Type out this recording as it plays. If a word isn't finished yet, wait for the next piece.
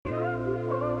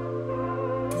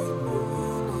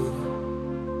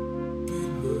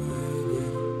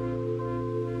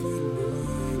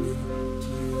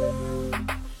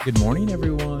Good morning,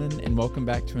 everyone, and welcome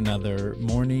back to another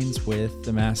Mornings with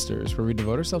the Masters, where we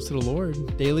devote ourselves to the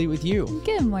Lord daily with you.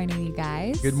 Good morning, you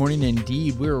guys. Good morning,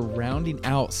 indeed. We're rounding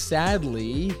out,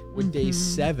 sadly, with day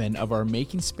 7 of our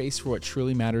Making Space for What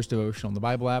Truly Matters devotional in the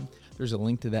Bible app. There's a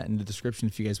link to that in the description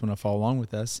if you guys want to follow along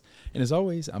with us. And as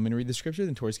always, I'm going to read the scripture,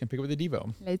 then Tori's going to pick up the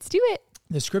Devo. Let's do it.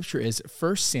 The scripture is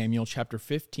 1 Samuel chapter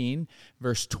 15,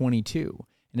 verse 22,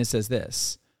 and it says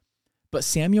this, "But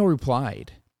Samuel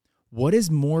replied, 'What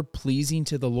is more pleasing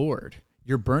to the Lord,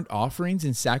 your burnt offerings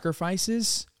and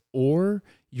sacrifices, or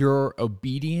your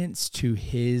obedience to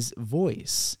his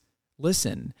voice?'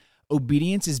 Listen,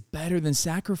 obedience is better than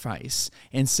sacrifice,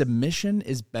 and submission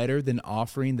is better than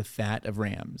offering the fat of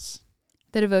rams."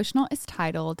 The devotional is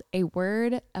titled A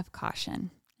Word of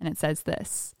Caution, and it says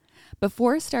this.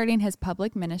 Before starting his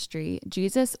public ministry,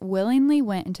 Jesus willingly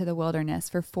went into the wilderness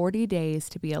for 40 days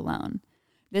to be alone.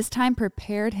 This time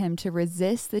prepared him to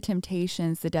resist the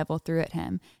temptations the devil threw at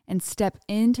him and step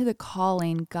into the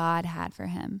calling God had for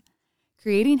him.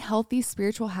 Creating healthy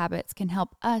spiritual habits can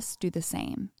help us do the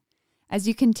same. As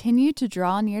you continue to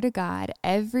draw near to God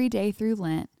every day through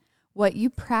Lent, what you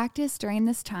practice during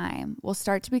this time will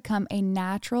start to become a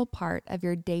natural part of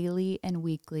your daily and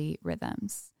weekly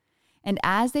rhythms. And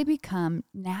as they become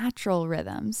natural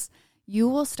rhythms, you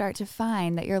will start to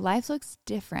find that your life looks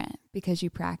different because you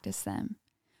practice them.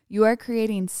 You are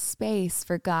creating space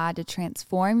for God to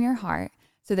transform your heart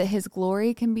so that his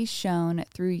glory can be shown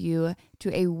through you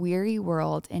to a weary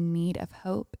world in need of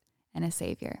hope and a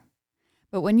savior.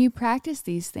 But when you practice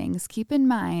these things, keep in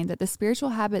mind that the spiritual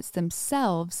habits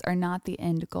themselves are not the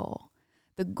end goal.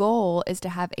 The goal is to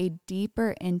have a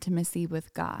deeper intimacy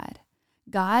with God.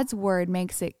 God's word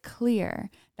makes it clear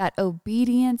that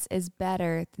obedience is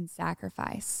better than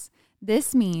sacrifice.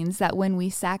 This means that when we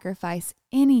sacrifice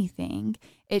anything,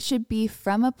 it should be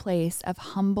from a place of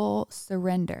humble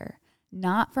surrender,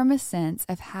 not from a sense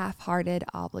of half-hearted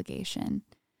obligation.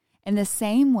 In the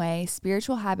same way,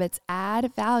 spiritual habits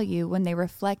add value when they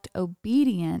reflect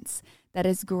obedience that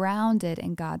is grounded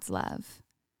in God's love.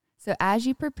 So as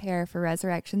you prepare for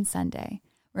Resurrection Sunday,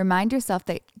 remind yourself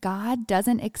that God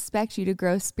doesn't expect you to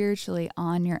grow spiritually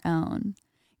on your own.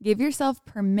 Give yourself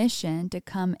permission to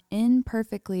come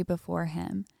imperfectly before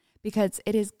him, because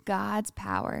it is God's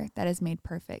power that is made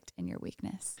perfect in your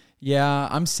weakness. Yeah,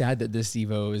 I'm sad that this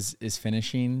Devo is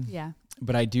finishing. Yeah.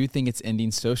 But I do think it's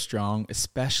ending so strong,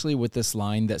 especially with this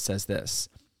line that says this: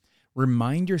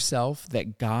 remind yourself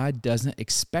that God doesn't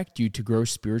expect you to grow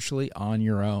spiritually on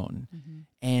your own.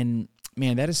 And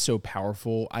man, that is so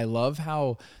powerful. I love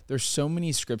how there's so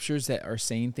many scriptures that are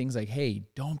saying things like, hey,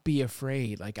 don't be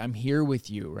afraid. Like, I'm here with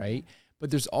you, right? But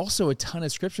there's also a ton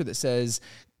of scripture that says,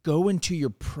 go into your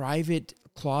private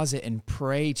closet and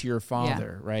pray to your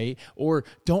Father, right? Or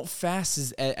don't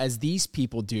fast as these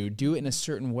people do it in a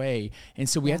certain way. And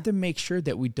so we have to make sure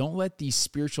that we don't let these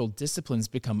spiritual disciplines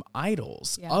become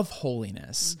idols of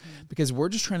holiness, because we're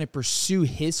just trying to pursue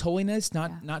his holiness,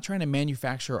 not trying to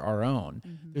manufacture our own.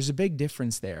 There's a big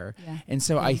difference there. And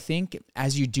so I think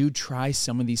as you do try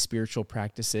some of these spiritual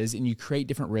practices and you create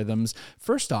different rhythms,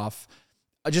 first off,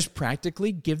 just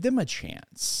practically give them a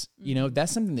chance. You know,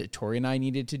 that's something that Tori and I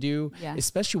needed to do,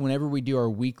 especially whenever we do our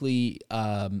weekly,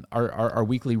 our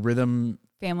weekly rhythm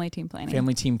Family team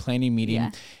planning meeting. Yeah.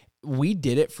 We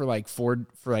did it for like 4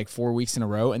 weeks in a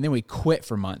row, and then we quit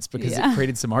for months because it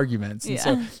created some arguments. And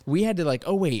so we had to like,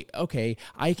 oh wait, okay,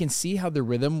 I can see how the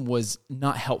rhythm was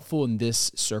not helpful in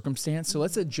this circumstance, so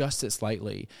let's adjust it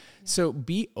slightly. So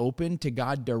be open to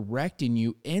God directing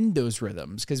you in those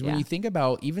rhythms, because when you think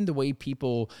about even the way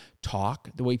people talk,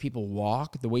 the way people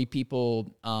walk, the way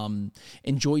people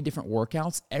enjoy different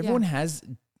workouts, everyone has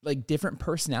like different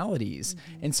personalities.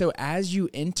 And so as you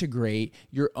integrate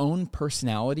your own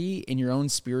personality and your own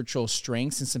spiritual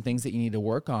strengths and some things that you need to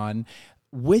work on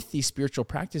with these spiritual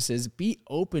practices, be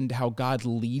open to how God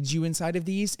leads you inside of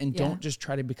these, and don't just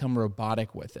try to become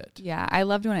robotic with it. Yeah, I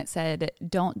loved when it said,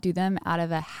 don't do them out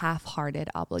of a half-hearted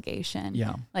obligation.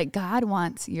 Yeah. Like, God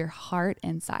wants your heart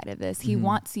inside of this. He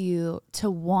wants you to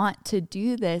want to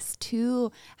do this,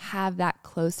 to have that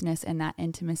closeness and that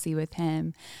intimacy with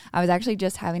him. I was actually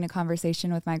just having a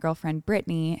conversation with my girlfriend,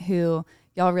 Brittany, who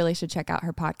y'all really should check out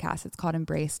her podcast. It's called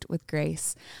Embraced with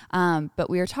Grace. But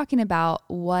we were talking about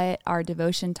what our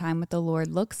devotion time with the Lord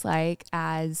looks like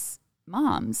as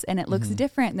moms. And it looks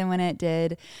different than when it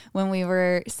did when we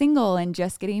were single and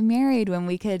just getting married, when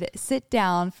we could sit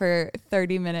down for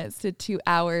 30 minutes to 2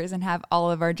 hours and have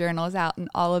all of our journals out and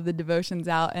all of the devotions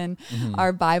out and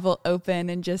our Bible open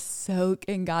and just soak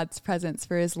in God's presence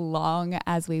for as long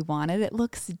as we wanted. It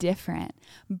looks different.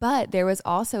 But there was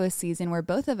also a season where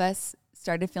both of us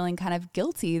started feeling kind of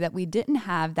guilty that we didn't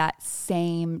have that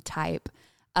same type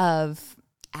of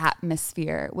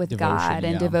atmosphere with Devotion, God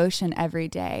and yeah. devotion every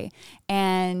day.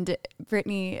 And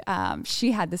Brittany,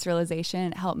 she had this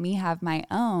realization, it helped me have my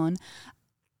own.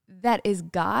 That is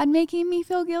God making me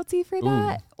feel guilty for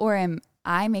that? Or am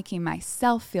I making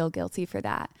myself feel guilty for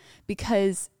that?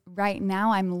 Because right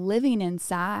now I'm living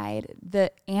inside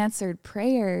the answered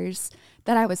prayers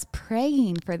that I was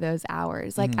praying for those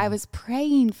hours. Like I was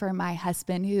praying for my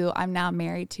husband who I'm now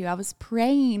married to. I was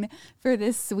praying for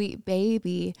this sweet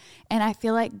baby. And I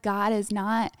feel like God is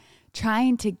not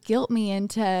trying to guilt me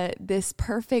into this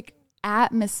perfect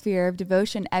atmosphere of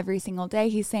devotion every single day.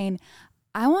 He's saying,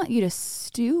 I want you to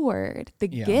steward the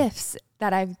gifts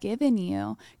that I've given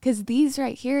you, because these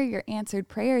right here are your answered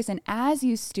prayers. And as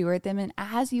you steward them and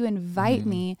as you invite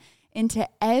me into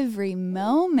every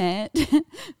moment,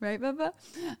 right, Bubba?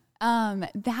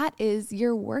 That is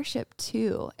your worship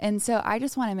too. And so I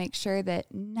just want to make sure that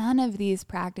none of these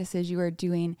practices you are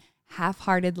doing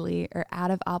half-heartedly or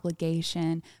out of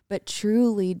obligation, but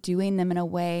truly doing them in a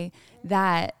way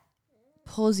that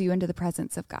pulls you into the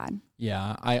presence of God.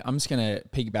 Yeah, I'm just going to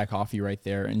piggyback off you right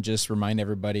there and just remind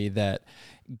everybody that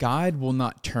God will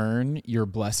not turn your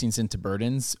blessings into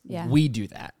burdens. Yeah. We do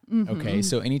that. Okay.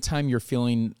 So anytime you're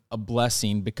feeling a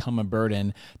blessing become a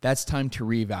burden, that's time to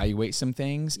reevaluate some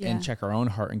things and check our own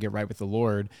heart and get right with the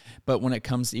Lord. But when it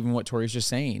comes to even what Tori's just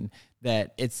saying,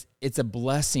 that it's a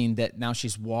blessing that now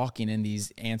she's walking in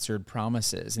these answered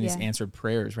promises and these answered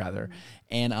prayers rather.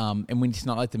 And we need to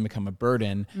not let them become a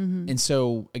burden. And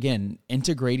so again,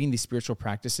 integrating these spiritual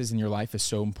practices in your life is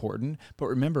so important, but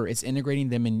remember, it's integrating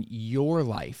them in your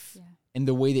life and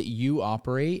the way that you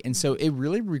operate. And so it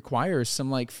really requires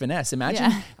some like finesse.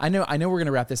 Imagine, I know we're going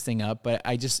to wrap this thing up, but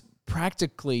I just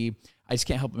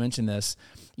can't help but mention this.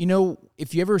 You know,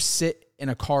 if you ever sit in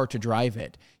a car to drive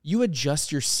it, you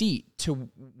adjust your seat to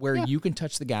where you can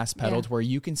touch the gas pedal, to where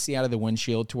you can see out of the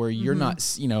windshield, to where you're not,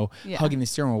 hugging the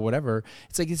steering wheel or whatever.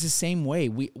 It's like, it's the same way.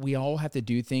 We all have to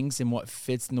do things in what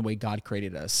fits in the way God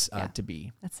created us to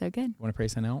be. That's so good. You want to pray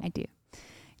something out? I do.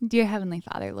 Dear Heavenly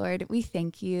Father, Lord, we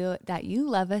thank you that you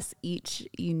love us each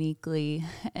uniquely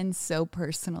and so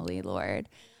personally, Lord.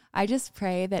 I just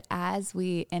pray that as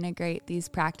we integrate these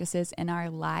practices in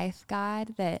our life,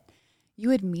 God, that you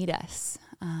would meet us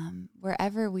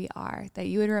wherever we are, that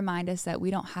you would remind us that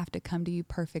we don't have to come to you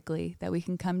perfectly, that we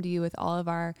can come to you with all of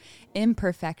our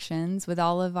imperfections, with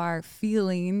all of our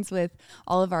feelings, with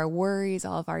all of our worries,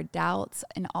 all of our doubts,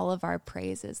 and all of our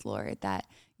praises, Lord, that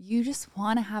you just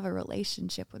want to have a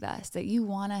relationship with us, that you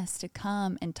want us to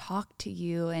come and talk to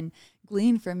you and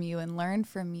glean from you and learn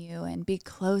from you and be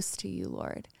close to you,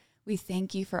 Lord. We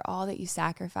thank you for all that you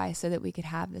sacrificed so that we could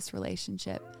have this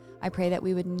relationship. I pray that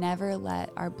we would never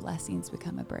let our blessings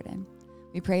become a burden.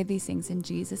 We pray these things in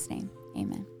Jesus' name.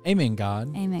 Amen. Amen,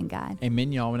 God. Amen, God.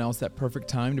 Amen, y'all. Now it's that perfect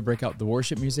time to break out the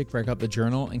worship music, break out the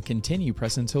journal, and continue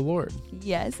pressing to the Lord.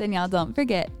 Yes, and y'all don't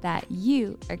forget that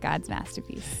you are God's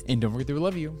masterpiece. And don't forget that we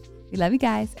love you. We love you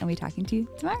guys, and we're talking to you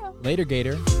tomorrow. Later,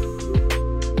 Gator.